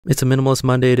It's a Minimalist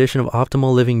Monday edition of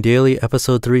Optimal Living Daily,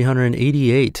 episode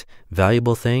 388,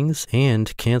 Valuable Things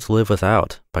and Can't Live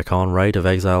Without, by Colin Wright of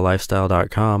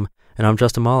exilelifestyle.com, and I'm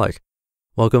Justin Malik.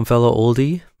 Welcome, fellow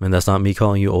oldie, and that's not me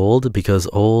calling you old, because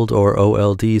OLD or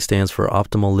OLD stands for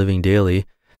Optimal Living Daily.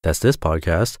 That's this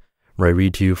podcast, where I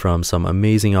read to you from some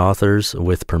amazing authors,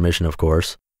 with permission, of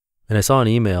course. And I saw an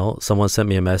email, someone sent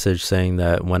me a message saying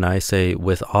that when I say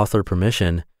with author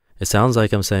permission, it sounds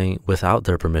like I'm saying without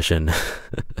their permission.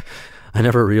 I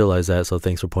never realized that, so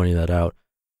thanks for pointing that out.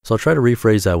 So I'll try to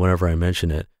rephrase that whenever I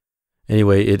mention it.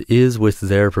 Anyway, it is with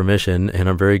their permission, and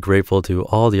I'm very grateful to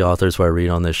all the authors who I read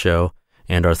on this show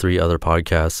and our 3 other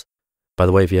podcasts. By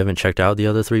the way, if you haven't checked out the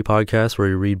other 3 podcasts where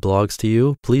we read blogs to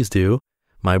you, please do.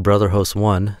 My brother hosts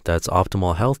one, that's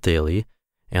Optimal Health Daily,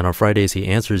 and on Fridays he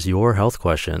answers your health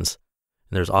questions.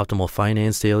 And there's Optimal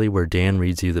Finance Daily, where Dan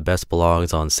reads you the best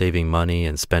blogs on saving money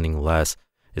and spending less.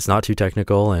 It's not too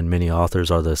technical, and many authors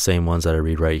are the same ones that I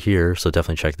read right here, so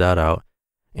definitely check that out.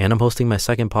 And I'm hosting my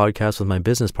second podcast with my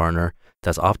business partner,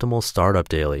 that's Optimal Startup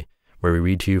Daily, where we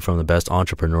read to you from the best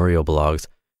entrepreneurial blogs.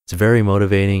 It's very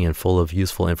motivating and full of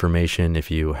useful information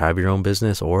if you have your own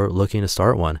business or looking to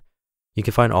start one. You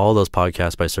can find all those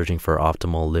podcasts by searching for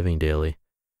Optimal Living Daily.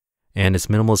 And it's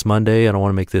Minimalist Monday. I don't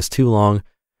want to make this too long.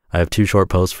 I have 2 short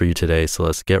posts for you today, so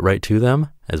let's get right to them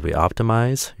as we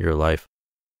optimize your life.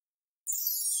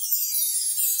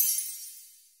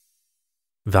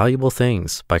 Valuable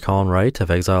Things by Colin Wright of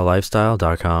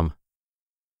exilelifestyle.com.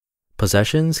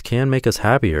 Possessions can make us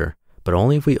happier, but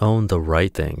only if we own the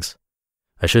right things.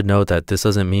 I should note that this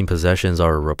doesn't mean possessions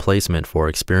are a replacement for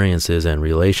experiences and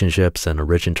relationships and a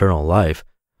rich internal life.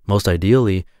 Most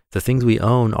ideally, the things we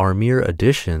own are mere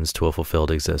additions to a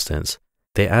fulfilled existence.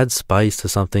 They add spice to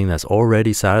something that's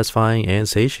already satisfying and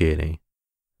satiating.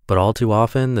 But all too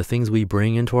often, the things we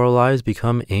bring into our lives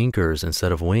become anchors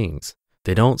instead of wings.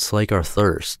 They don't slake our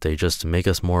thirst, they just make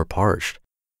us more parched.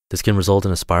 This can result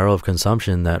in a spiral of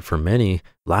consumption that, for many,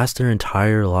 lasts their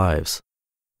entire lives.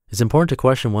 It's important to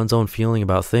question one's own feeling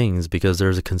about things because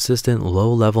there's a consistent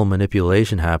low-level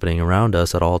manipulation happening around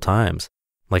us at all times.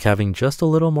 Like having just a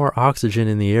little more oxygen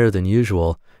in the air than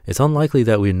usual, it's unlikely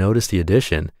that we notice the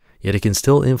addition, yet it can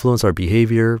still influence our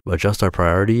behavior, adjust our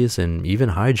priorities, and even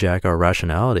hijack our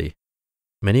rationality.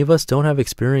 Many of us don't have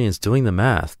experience doing the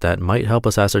math that might help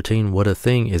us ascertain what a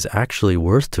thing is actually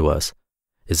worth to us.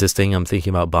 Is this thing I'm thinking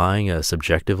about buying a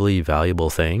subjectively valuable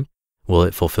thing? Will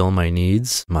it fulfill my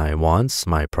needs, my wants,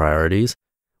 my priorities?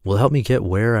 Will it help me get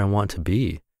where I want to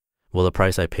be? Will the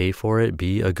price I pay for it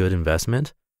be a good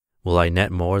investment? Will I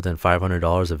net more than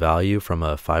 $500 of value from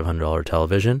a $500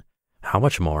 television? How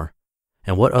much more?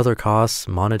 And what other costs,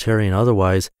 monetary and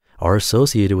otherwise, are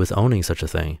associated with owning such a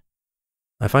thing?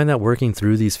 I find that working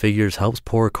through these figures helps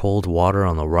pour cold water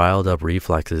on the riled up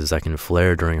reflexes that can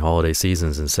flare during holiday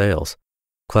seasons and sales.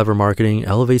 Clever marketing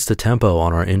elevates the tempo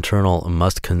on our internal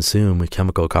must-consume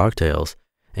chemical cocktails,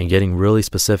 and getting really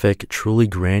specific, truly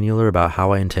granular about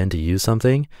how I intend to use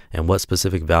something and what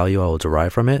specific value I will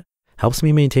derive from it helps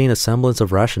me maintain a semblance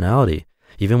of rationality,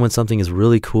 even when something is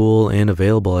really cool and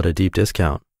available at a deep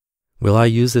discount. Will I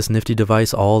use this nifty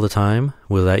device all the time?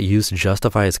 Will that use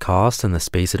justify its cost and the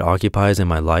space it occupies in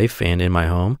my life and in my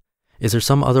home? Is there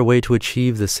some other way to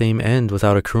achieve the same end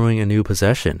without accruing a new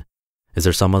possession? Is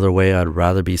there some other way I'd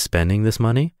rather be spending this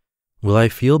money? Will I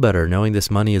feel better knowing this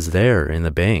money is there in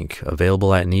the bank,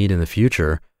 available at need in the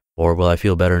future? Or will I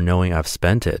feel better knowing I've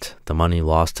spent it, the money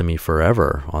lost to me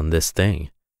forever, on this thing?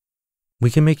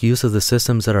 We can make use of the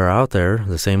systems that are out there,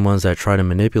 the same ones that try to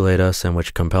manipulate us and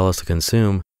which compel us to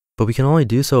consume, but we can only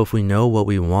do so if we know what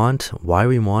we want, why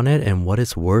we want it, and what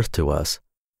it's worth to us.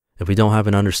 If we don't have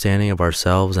an understanding of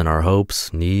ourselves and our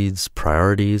hopes, needs,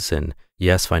 priorities, and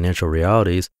yes, financial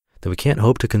realities, then we can't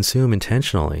hope to consume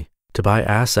intentionally, to buy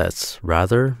assets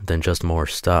rather than just more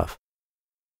stuff.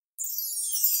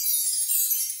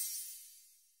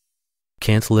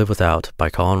 Can't Live Without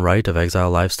by Colin Wright of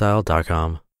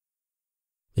exilelifestyle.com.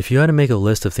 If you had to make a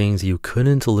list of things you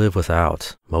couldn't live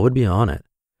without, what would be on it?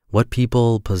 What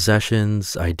people,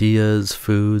 possessions, ideas,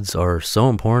 foods are so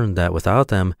important that without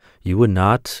them, you would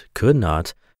not, could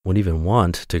not, wouldn't even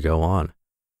want to go on?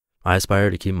 I aspire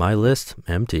to keep my list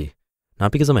empty,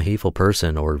 not because I'm a hateful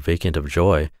person or vacant of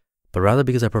joy, but rather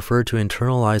because I prefer to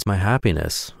internalize my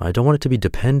happiness. I don't want it to be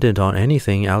dependent on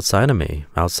anything outside of me,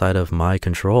 outside of my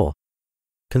control.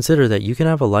 Consider that you can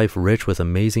have a life rich with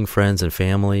amazing friends and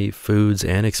family, foods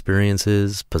and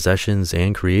experiences, possessions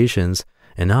and creations,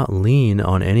 and not lean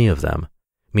on any of them,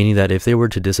 meaning that if they were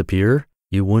to disappear,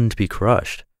 you wouldn't be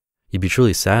crushed. You'd be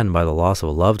truly saddened by the loss of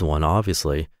a loved one,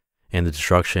 obviously, and the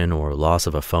destruction or loss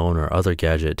of a phone or other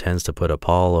gadget tends to put a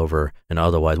pall over an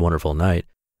otherwise wonderful night.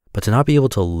 But to not be able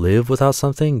to live without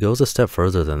something goes a step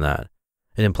further than that.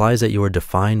 It implies that you are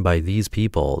defined by these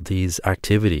people, these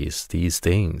activities, these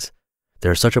things.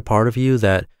 They're such a part of you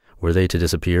that were they to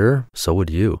disappear, so would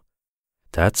you.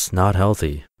 That's not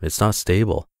healthy. It's not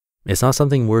stable. It's not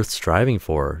something worth striving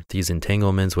for, these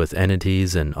entanglements with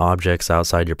entities and objects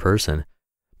outside your person.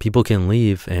 People can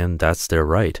leave, and that's their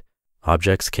right.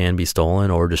 Objects can be stolen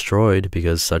or destroyed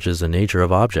because such is the nature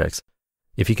of objects.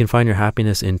 If you can find your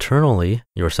happiness internally,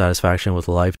 your satisfaction with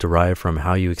life derived from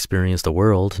how you experience the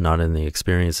world, not in the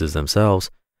experiences themselves,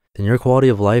 then your quality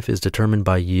of life is determined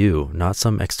by you, not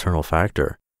some external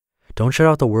factor. Don't shut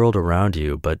out the world around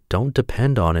you, but don't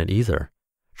depend on it either.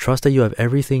 Trust that you have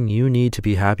everything you need to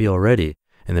be happy already,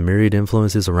 and the myriad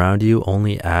influences around you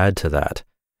only add to that.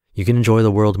 You can enjoy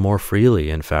the world more freely,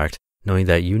 in fact, knowing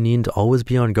that you needn't always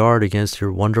be on guard against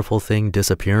your wonderful thing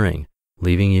disappearing,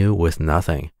 leaving you with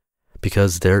nothing.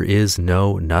 Because there is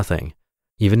no nothing.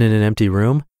 Even in an empty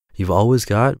room, you've always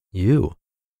got you.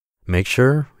 Make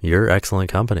sure you're excellent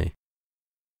company.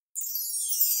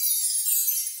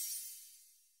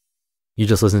 You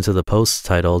just listened to the posts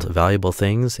titled Valuable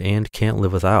Things and Can't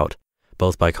Live Without,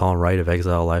 both by Colin Wright of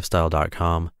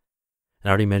exilelifestyle.com. I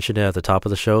already mentioned it at the top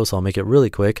of the show, so I'll make it really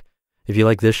quick. If you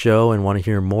like this show and want to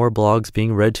hear more blogs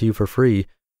being read to you for free,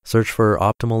 search for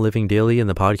Optimal Living Daily in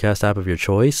the podcast app of your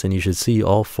choice, and you should see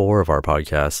all 4 of our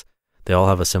podcasts. They all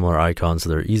have a similar icon, so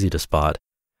they're easy to spot.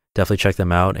 Definitely check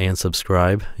them out and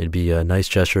subscribe. It'd be a nice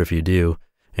gesture if you do,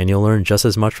 and you'll learn just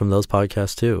as much from those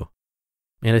podcasts too.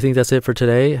 And I think that's it for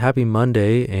today. Happy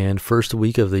Monday and first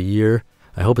week of the year.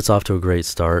 I hope it's off to a great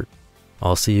start.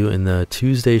 I'll see you in the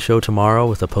Tuesday show tomorrow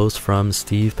with a post from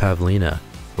Steve Pavlina,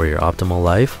 where your optimal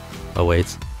life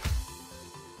awaits.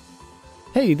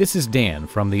 Hey, this is Dan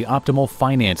from the Optimal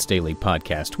Finance Daily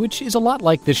podcast, which is a lot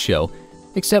like this show,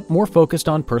 except more focused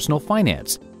on personal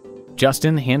finance.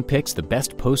 Justin handpicks the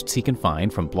best posts he can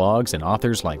find from blogs and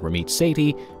authors like Ramit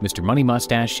Sethi, Mr. Money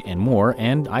Mustache, and more,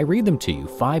 and I read them to you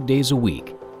 5 days a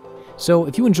week. So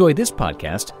if you enjoy this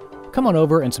podcast, come on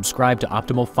over and subscribe to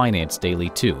Optimal Finance Daily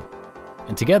too.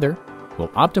 And together, we'll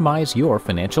optimize your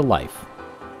financial life.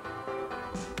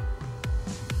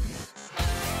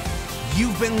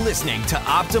 You've been listening to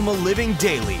Optimal Living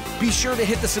Daily. Be sure to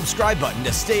hit the subscribe button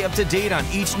to stay up to date on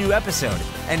each new episode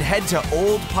and head to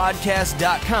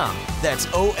oldpodcast.com. That's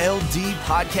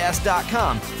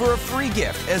OLDpodcast.com for a free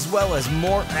gift as well as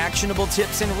more actionable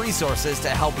tips and resources to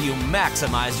help you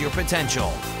maximize your potential.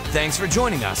 Thanks for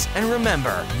joining us, and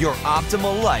remember, your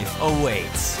optimal life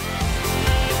awaits.